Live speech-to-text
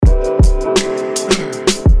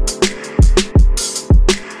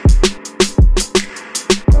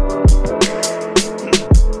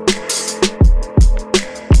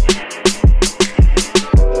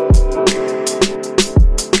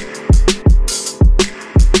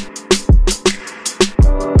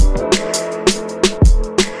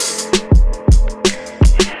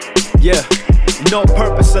no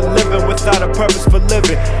purpose of living without a purpose for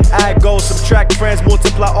living. Add goals, subtract friends,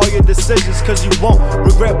 multiply all your decisions, cause you won't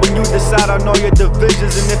regret when you decide on all your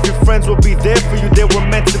divisions. And if your friends will be there for you, they were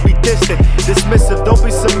meant to be distant. Dismissive, don't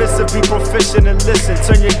be submissive, be proficient and listen.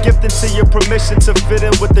 Turn your gift into your permission to fit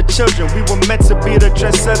in with the children. We were meant to be the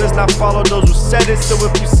trendsetters, not follow those who said it. So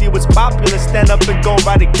if you see what's popular, stand up and go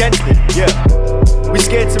right against it. Yeah. We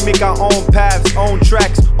scared to make our own paths, own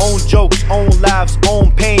tracks, own jokes, own lives,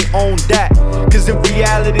 own pain, own that. Cause in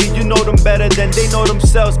reality, you know them better than they know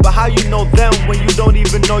themselves. But how you know them when you don't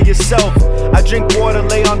even know yourself? I drink water,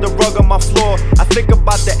 lay on the rug on my floor. I think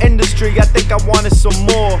about the industry, I think I wanted some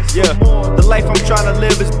more. Yeah, the life I'm trying to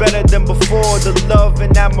live is better than before. The love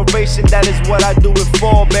and admiration, that is what I do it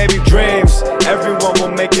for, baby. Dreams, everyone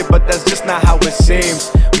will make it, but that's just not how it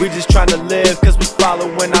seems. We just trying to live cause we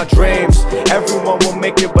following our dreams. Everyone will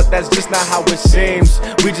make it, but that's just not how it seems.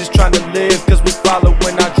 We just trying to live cause we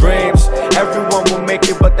following our dreams. Everyone will make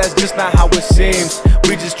it, but that's just not how it seems.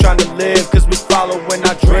 We just trying to live cause we following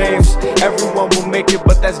our dreams. Everyone will make it,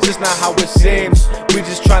 but that's just not how it seems. We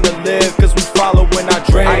just trying to live cause we following our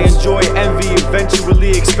dreams. I enjoy envy,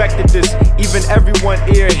 eventually expected this. Even everyone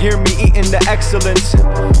here hear me eating the excellence.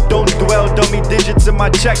 Don't dwell, dummy digits in my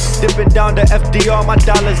check. Dipping down to FDR, my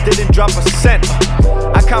dollars didn't drop a cent.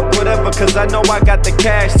 I cop whatever cause I know I got the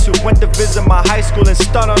cash to. Went to visit my high school and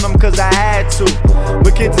stun on them cause I had to.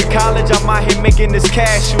 With kids in college, I'm out here making this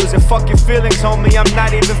cashews. And fuck your feelings, homie, I'm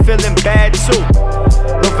not even feeling bad too.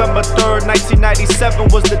 November 3rd, 1997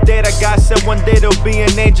 was the day that God said one day there'll be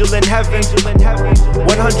an angel in heaven.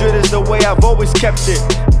 100 is the way I've always kept it.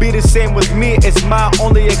 Be the same with me, it's my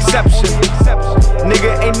only exception.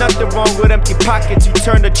 Nigga, ain't nothing wrong with empty pockets. You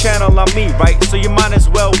turn the channel on me, right? So you might as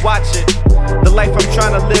well watch it. The life I'm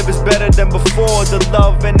trying to live is better than before. The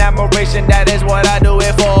love and admiration, that is what I do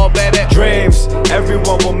it for, baby. Dreams,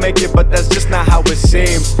 everyone will make it, but that's just not how it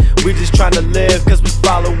seems. We just trying to live cause we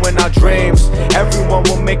following our dreams. Everyone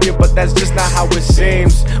will make it, but that's just not how it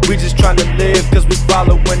seems. We just trying to live cause we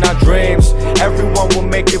following our dreams. Everyone will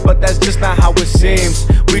make it, but that's just not how it seems.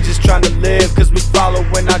 We just trying to live cause we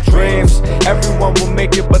following our dreams. Everyone will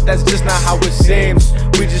make it, but that's just not how it seems.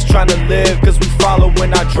 We just trying to live cause we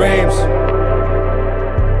following our dreams.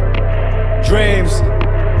 Dreams.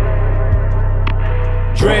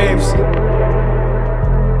 Dreams.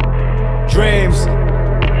 Dreams.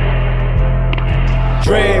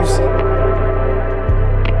 Dreams.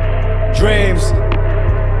 Dreams.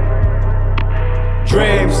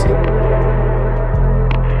 Dreams.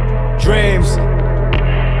 Dreams.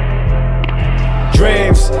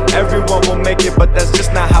 Dreams, everyone will make it, but that's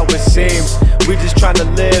just not how it seems. We just trying to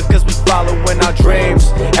live cause we following our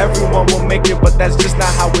dreams. Everyone will make it, but that's just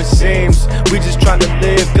not how it seems. We just trying to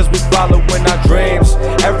live cause we following our dreams.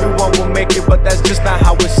 Everyone will make it, but that's just not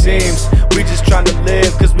how it seems. We just trying to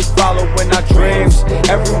live cause we following our dreams.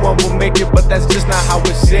 Everyone will make it, but that's just not how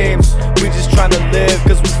it seems. We just trying to live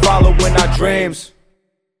cause we following our dreams.